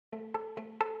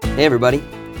Hey everybody,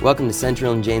 welcome to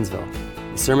Central in Janesville,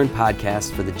 the sermon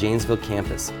podcast for the Janesville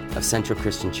campus of Central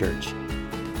Christian Church.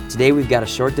 Today we've got a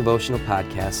short devotional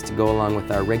podcast to go along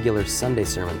with our regular Sunday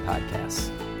sermon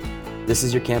podcasts. This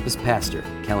is your campus pastor,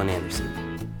 Kellen Anderson.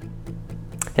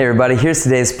 Hey everybody, here's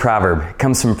today's proverb. It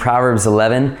comes from Proverbs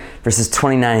 11, verses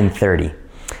 29 and 30.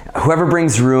 Whoever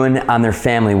brings ruin on their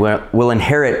family will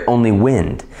inherit only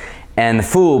wind, and the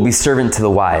fool will be servant to the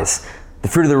wise. The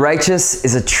fruit of the righteous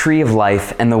is a tree of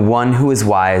life, and the one who is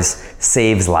wise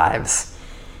saves lives.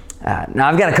 Now,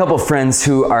 I've got a couple of friends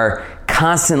who are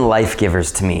constant life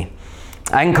givers to me.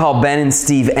 I can call Ben and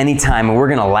Steve anytime, and we're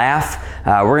going to laugh.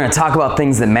 We're going to talk about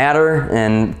things that matter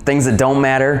and things that don't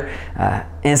matter, and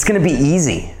it's going to be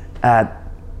easy.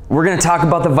 We're going to talk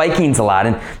about the Vikings a lot,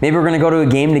 and maybe we're going to go to a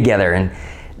game together.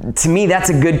 And to me, that's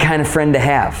a good kind of friend to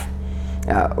have.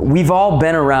 We've all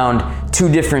been around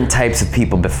two different types of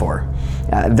people before.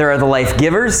 There are the life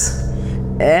givers,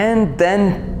 and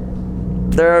then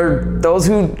there are those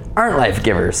who aren't life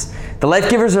givers. The life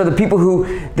givers are the people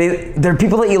they're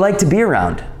people that you like to be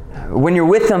around. When you're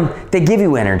with them, they give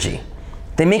you energy.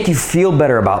 They make you feel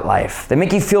better about life. They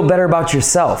make you feel better about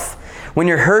yourself. When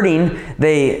you're hurting,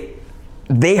 they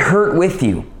hurt with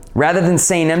you, rather than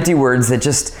saying empty words that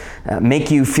just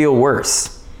make you feel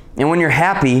worse. And when you're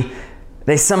happy,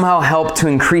 they somehow help to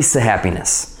increase the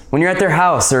happiness. When you're at their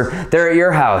house or they're at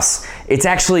your house, it's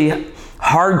actually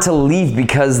hard to leave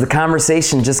because the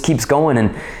conversation just keeps going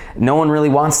and no one really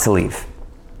wants to leave.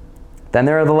 Then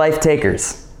there are the life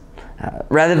takers.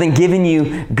 Rather than giving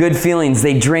you good feelings,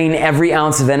 they drain every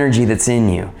ounce of energy that's in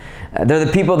you. They're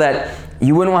the people that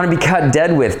you wouldn't want to be cut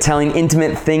dead with, telling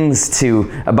intimate things to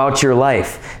about your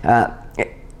life. And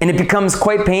it becomes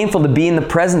quite painful to be in the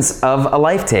presence of a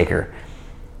life taker.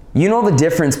 You know the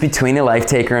difference between a life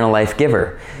taker and a life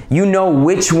giver. You know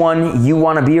which one you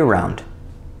want to be around.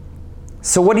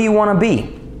 So what do you want to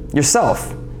be?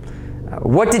 Yourself.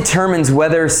 What determines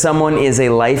whether someone is a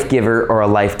life giver or a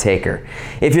life taker?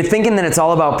 If you're thinking that it's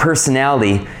all about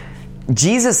personality,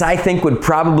 Jesus, I think, would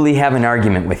probably have an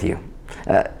argument with you.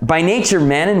 By nature,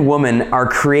 man and woman are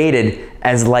created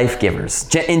as life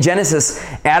givers. In Genesis,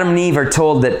 Adam and Eve are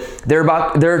told that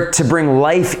they're to bring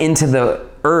life into the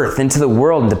earth, into the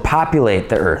world, and to populate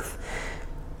the earth.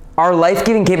 Our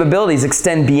life-giving capabilities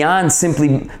extend beyond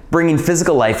simply bringing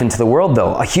physical life into the world,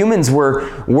 though. Humans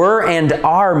were and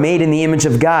are made in the image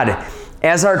of God.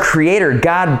 As our Creator,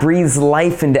 God breathes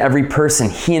life into every person.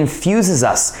 He infuses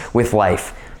us with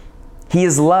life. He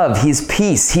is love. He's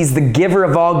peace. He's the giver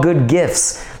of all good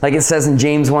gifts, like it says in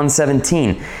James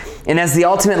 1:17. And as the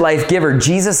ultimate life giver,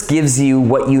 Jesus gives you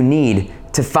what you need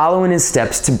to follow in His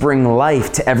steps to bring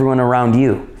life to everyone around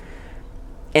you.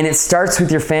 And it starts with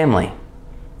your family.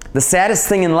 The saddest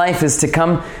thing in life is to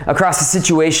come across a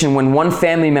situation when one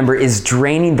family member is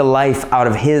draining the life out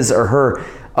of his or her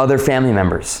other family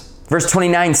members. Verse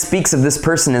 29 speaks of this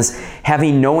person as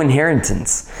having no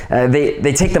inheritance.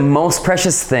 They take the most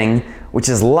precious thing, which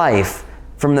is life,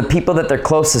 from the people that they're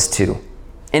closest to.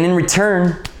 And in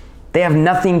return, they have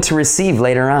nothing to receive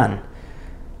later on.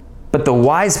 But the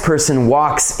wise person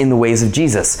walks in the ways of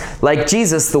Jesus. Like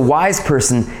Jesus, the wise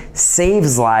person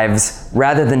saves lives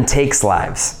rather than takes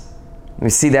lives. We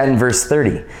see that in verse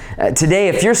 30. Today,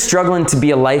 if you're struggling to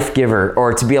be a life giver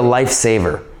or to be a life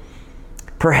saver,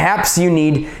 perhaps you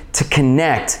need to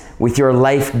connect with your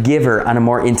life giver on a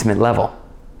more intimate level.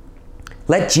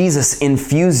 Let Jesus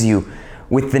infuse you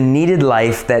with the needed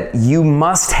life that you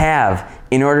must have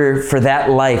in order for that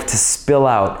life to spill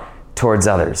out towards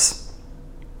others.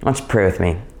 Why don't you pray with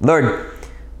me? Lord,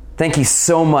 thank you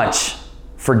so much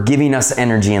for giving us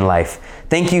energy in life.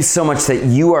 Thank you so much that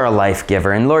you are a life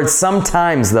giver. And Lord,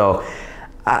 sometimes though,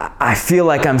 I feel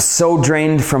like I'm so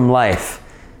drained from life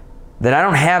that I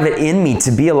don't have it in me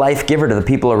to be a life giver to the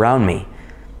people around me.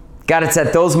 God, it's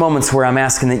at those moments where I'm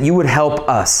asking that you would help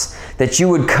us, that you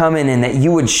would come in and that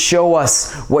you would show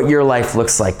us what your life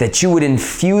looks like, that you would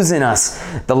infuse in us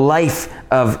the life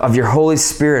of your Holy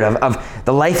Spirit, of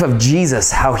the life of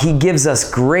Jesus, how He gives us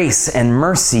grace and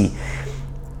mercy,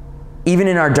 even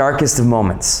in our darkest of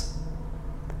moments.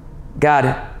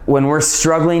 God, when we're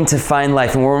struggling to find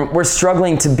life and we're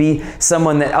struggling to be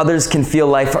someone that others can feel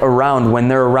life around when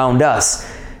they're around us,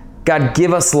 God,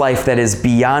 give us life that is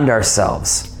beyond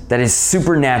ourselves, that is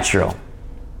supernatural,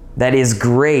 that is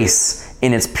grace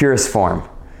in its purest form.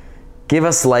 Give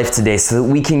us life today so that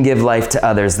we can give life to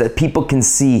others, that people can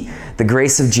see the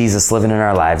grace of Jesus living in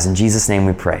our lives. In Jesus' name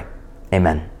we pray.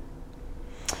 Amen.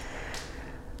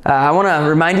 I want to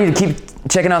remind you to keep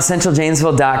checking out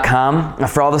centraljanesville.com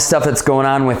for all the stuff that's going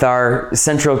on with our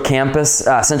Central Campus,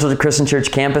 Central Christian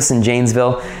Church campus in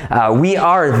Janesville.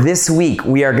 This week,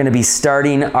 we are going to be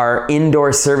starting our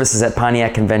indoor services at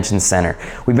Pontiac Convention Center.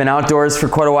 We've been outdoors for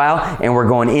quite a while, and we're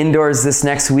going indoors this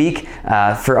next week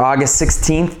for August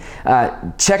 16th.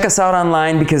 Check us out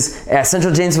online, because at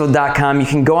centraljanesville.com, you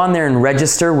can go on there and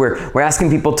register. We're asking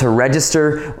people to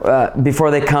register before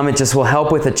they come. It just will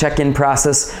help with the check-in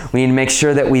process. We need to make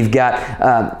sure that we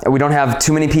don't have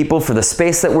too many people for the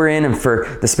space that we're in and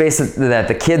for the space that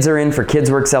the kids are in for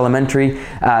KidsWorks Elementary.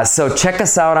 So check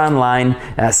us out online,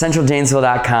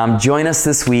 centraljanesville.com. Join us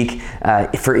this week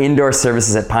for indoor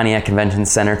services at Pontiac Convention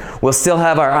Center. We'll still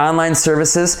have our online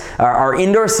services. Our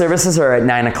indoor services are at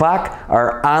 9 o'clock.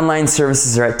 Our online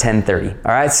services are at 10:30.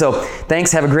 All right, so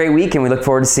thanks. Have a great week, and we look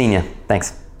forward to seeing you.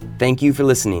 Thanks. Thank you for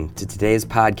listening to today's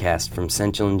podcast from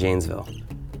Central and Janesville.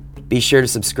 Be sure to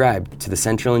subscribe to the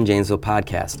Central and Janesville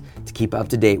podcast to keep up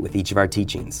to date with each of our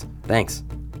teachings. Thanks.